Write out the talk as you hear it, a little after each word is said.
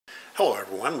Hello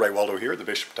everyone, Ray Waldo here, the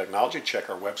Bishop of Technology. Check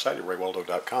our website at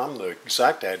raywaldo.com. The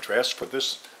exact address for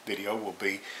this video will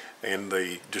be in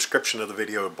the description of the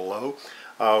video below.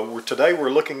 Today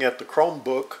we're looking at the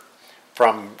ChromeBook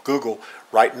from Google.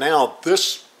 Right now,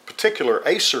 this particular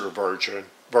Acer version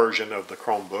of the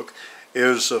ChromeBook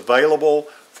is available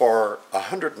for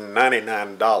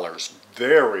 $199.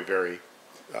 Very, very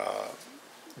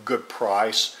good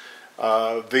price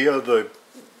via the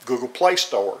Google Play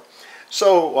Store.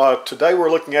 So today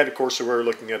we're looking at, of course, we're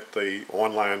looking at the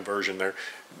online version there.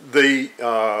 The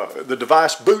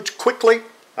device boots quickly,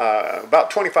 about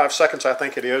 25 seconds I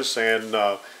think it is, and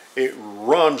it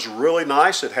runs really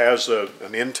nice. It has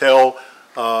an Intel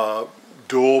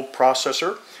dual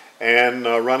processor and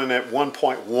running at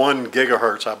 1.1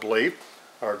 gigahertz, I believe,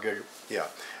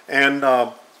 and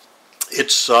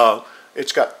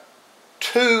it's got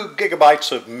 2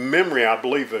 gigabytes of memory, I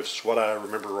believe is what I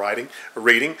remember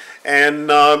reading,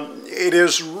 and it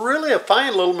is really a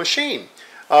fine little machine.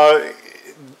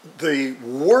 The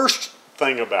worst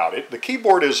thing about it, the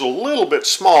keyboard is a little bit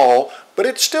small, but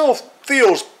it still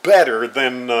feels better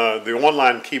than the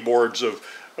online keyboards of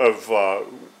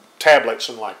tablets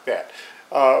and like that.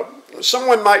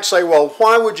 Someone might say, well,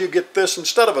 why would you get this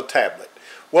instead of a tablet?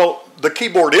 Well, the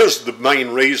keyboard is the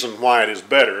main reason why it is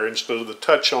better instead of the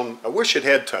touch on. I wish it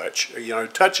had touch. You know,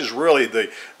 touch is really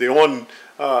the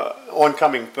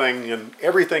oncoming thing, and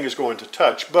everything is going to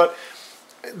touch. But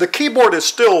the keyboard is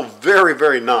still very,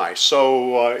 very nice.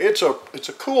 So it's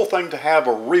a cool thing to have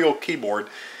a real keyboard,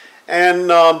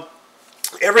 and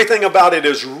everything about it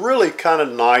is really kind of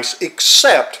nice,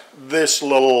 except this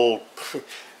little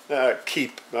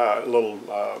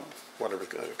whatever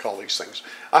they call these things.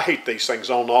 I hate these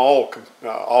things on all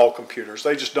computers.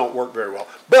 They just don't work very well.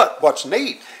 But what's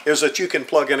neat is that you can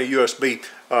plug in a USB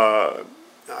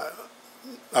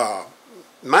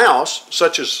mouse,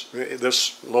 such as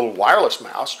this little wireless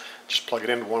mouse. Just plug it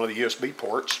into one of the USB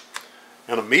ports,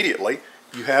 and immediately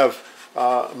you have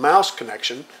a mouse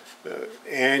connection,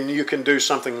 and you can do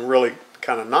something really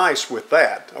kind of nice with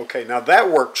that. Okay, now that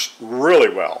works really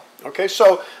well. Okay,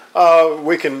 so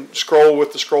we can scroll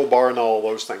with the scroll bar and all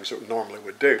those things that we normally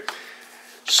would do.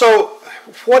 So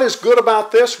what is good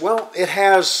about this? Well, it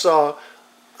has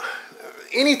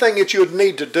anything that you would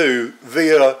need to do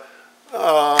via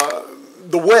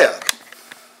the web.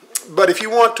 But if you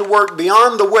want to work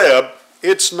beyond the web,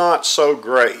 it's not so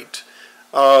great.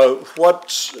 What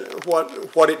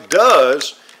it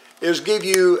does is give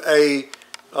you a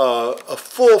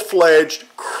full-fledged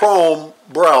Chrome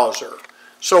browser.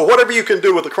 So whatever you can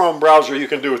do with the Chrome browser, you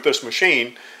can do with this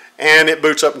machine, and it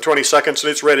boots up in 20 seconds, and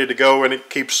it's ready to go, and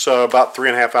it keeps about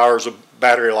 3.5 hours of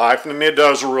battery life, and it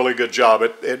does a really good job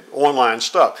at online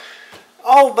stuff.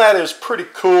 All that is pretty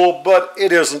cool, but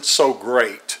it isn't so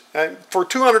great. And for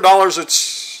 $200,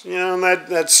 it's, you know,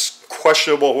 that's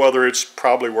questionable whether it's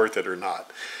probably worth it or not.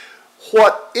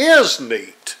 What is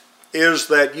neat is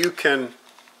that you can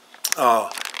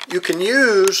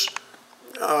use,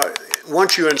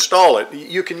 once you install it,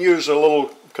 you can use a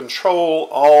little Control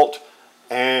Alt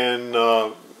and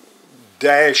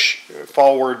dash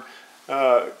forward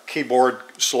keyboard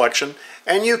selection,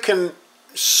 and you can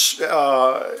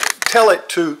tell it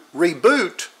to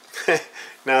reboot.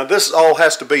 Now this all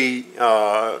has to be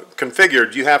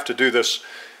configured. You have to do this,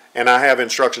 and I have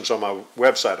instructions on my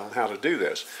website on how to do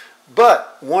this.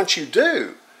 But once you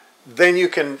do, then you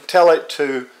can tell it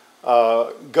to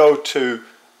go to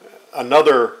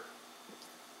another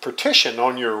partition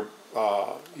on your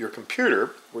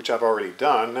computer, which I've already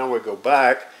done. Now we go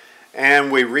back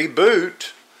and we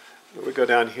reboot. We go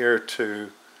down here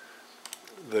to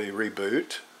the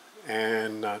reboot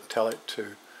and tell it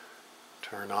to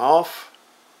turn off.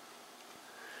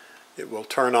 It will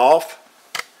turn off,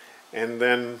 and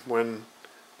then when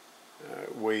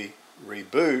we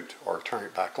reboot or turn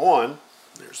it back on,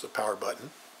 there's the power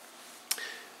button.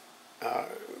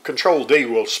 Control D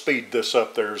will speed this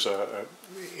up. There's a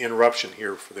interruption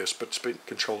here for this, but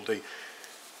Control D.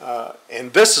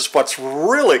 And this is what's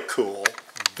really cool.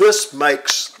 This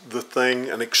makes the thing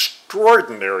an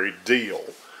extraordinary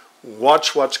deal.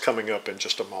 Watch what's coming up in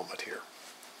just a moment here.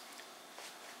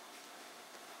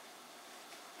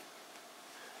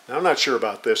 Now, I'm not sure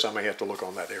about this. I may have to look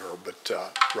on that arrow, but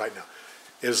right now.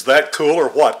 Is that cool or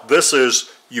what? This is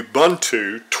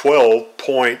Ubuntu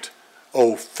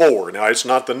 12.04. Now, it's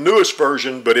not the newest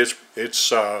version, but it's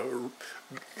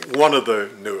one of the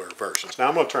newer versions. Now,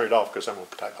 I'm going to turn it off because I'm going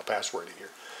to type my password in here.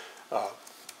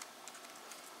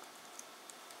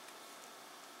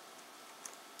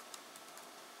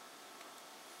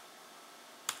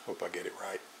 Hope I get it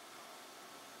right.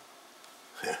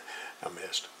 I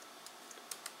missed.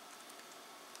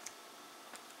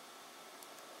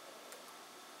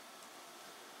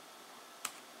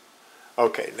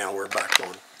 Okay, now we're back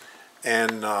on.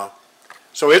 And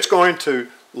so it's going to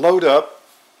load up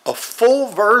a full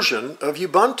version of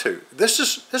Ubuntu. This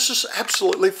is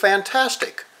absolutely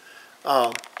fantastic.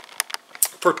 For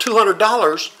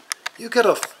 $200, you get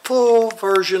a full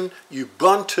version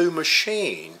Ubuntu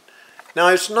machine. Now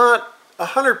it's not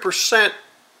 100%.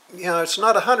 It's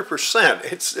not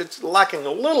 100%. It's lacking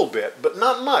a little bit, but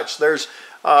not much. There's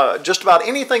just about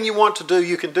anything you want to do,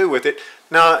 you can do with it.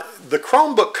 Now the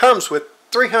Chromebook comes with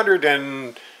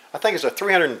I think it's a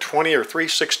 320 or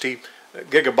 360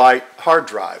 gigabyte hard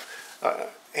drive,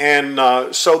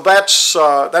 so that's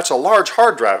a large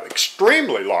hard drive,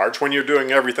 extremely large when you're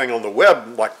doing everything on the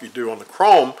web like you do on the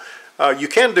Chrome. You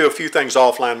can do a few things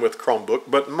offline with Chromebook,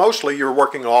 but mostly you're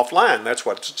working offline. That's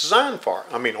what it's designed for.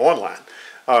 I mean online.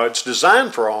 It's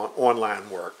designed for online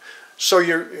work. So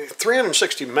your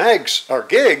 360 megs or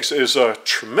gigs is a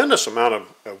tremendous amount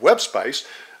of web space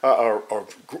or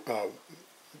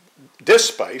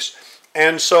disk space.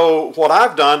 And so what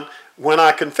I've done when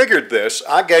I configured this,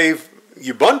 I gave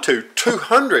Ubuntu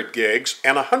 200 gigs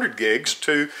and 100 gigs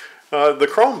to the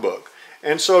Chromebook.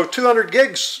 And so 200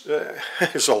 gigs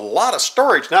is a lot of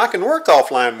storage. Now I can work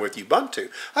offline with Ubuntu.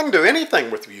 I can do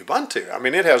anything with Ubuntu. I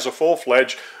mean, it has a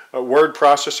full-fledged word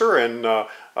processor and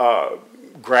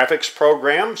graphics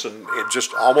programs and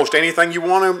just almost anything you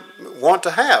want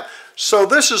to have. So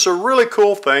this is a really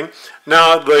cool thing.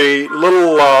 Now the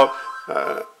little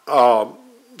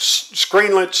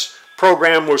screenlets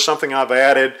program was something I've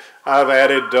added. I've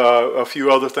added a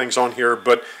few other things on here,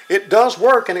 but it does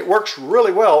work, and it works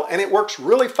really well, and it works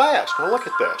really fast. Now look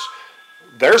at this.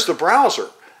 There's the browser,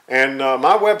 and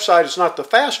my website is not the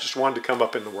fastest one to come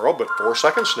up in the world, but 4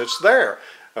 seconds and it's there.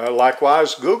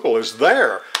 Likewise, Google is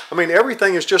there. I mean,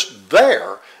 everything is just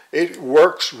there. It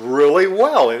works really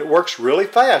well, and it works really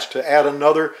fast. To add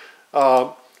another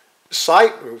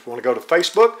site, if you want to go to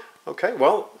Facebook, okay,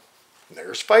 well,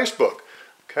 there's Facebook.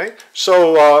 Okay,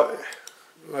 so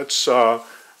let's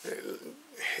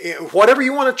whatever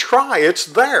you want to try, it's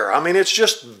there. I mean, it's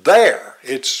just there.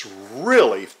 It's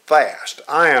really fast.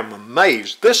 I am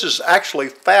amazed. This is actually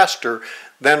faster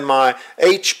than my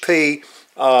HP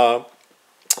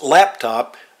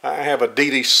laptop. I have a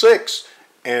DD6,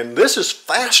 and this is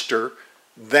faster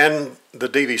than the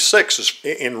DD6 is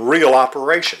in real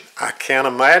operation. I can't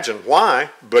imagine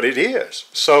why, but it is.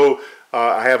 So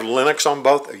I have Linux on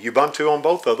both, Ubuntu on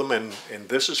both of them, and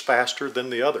this is faster than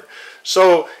the other.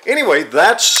 So anyway,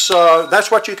 that's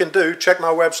what you can do. Check my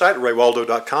website at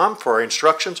raywaldo.com for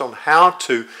instructions on how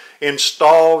to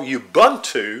install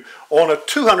Ubuntu on a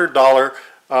 $200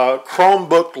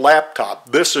 Chromebook laptop.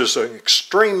 This is an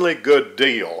extremely good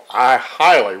deal. I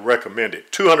highly recommend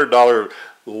it. $200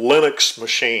 Linux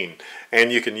machine,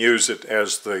 and you can use it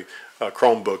as the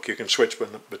Chromebook. You can switch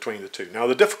between the two. Now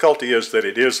the difficulty is that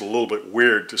it is a little bit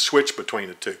weird to switch between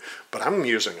the two, but I'm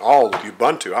using all of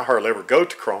Ubuntu. I hardly ever go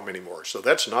to Chrome anymore, so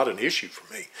that's not an issue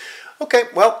for me. Okay,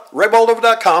 well,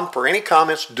 raywaldo.com for any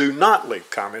comments. Do not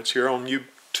leave comments here on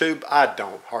YouTube. I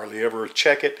don't hardly ever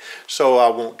check it, so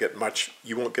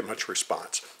you won't get much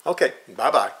response. Okay,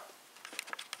 bye-bye.